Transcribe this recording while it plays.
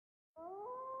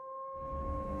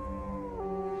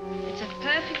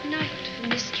perfect night for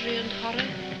mystery and horror.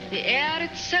 The air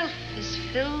itself is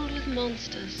filled with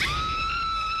monsters.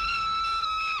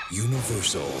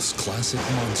 Universal's classic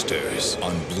monsters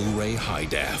on Blu-ray high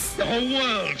def. The whole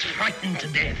world's frightened to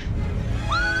death.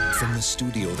 From the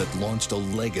studio that launched a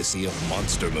legacy of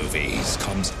monster movies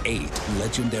comes 8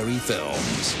 legendary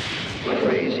films.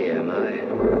 Crazy, am I?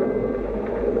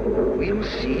 We'll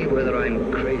see whether I'm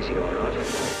crazy or not.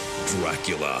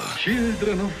 Dracula.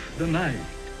 Children of the night,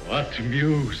 what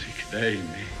music they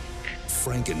make.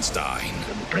 Frankenstein.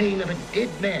 The brain of a dead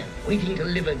man waiting to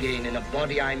live again in a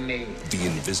body I made. The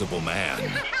Invisible Man.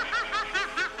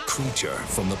 Creature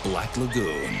from the Black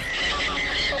Lagoon.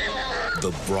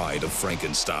 The Bride of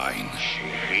Frankenstein. She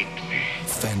ate me.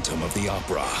 Phantom of the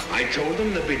Opera. I told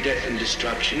them there'd be death and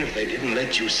destruction if they didn't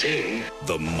let you sing.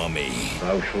 The Mummy.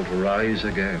 Thou shalt rise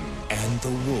again. And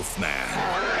the Wolfman.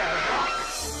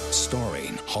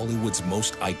 Starring Hollywood's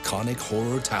most iconic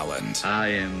horror talent. I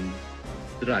am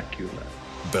Dracula.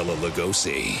 Bela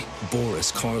Lugosi,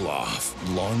 Boris Karloff,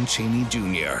 Lon Chaney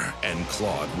Jr., and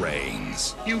Claude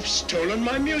Rains. You've stolen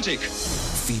my music.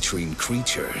 Featuring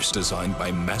creatures designed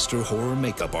by master horror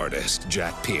makeup artist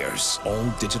Jack Pierce, all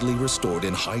digitally restored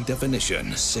in high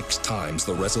definition, 6 times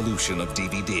the resolution of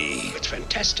DVD. It's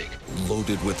fantastic.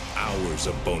 Loaded with hours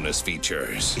of bonus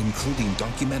features, including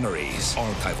documentaries,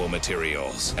 archival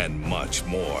materials, and much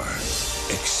more.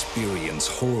 Experience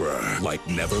horror like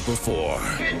never before.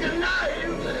 It's alive!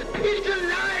 It's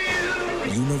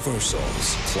alive!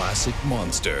 Universal's classic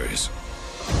monsters.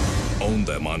 Own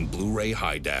them on Blu-ray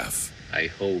high def. I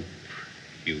hope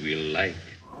you will like it.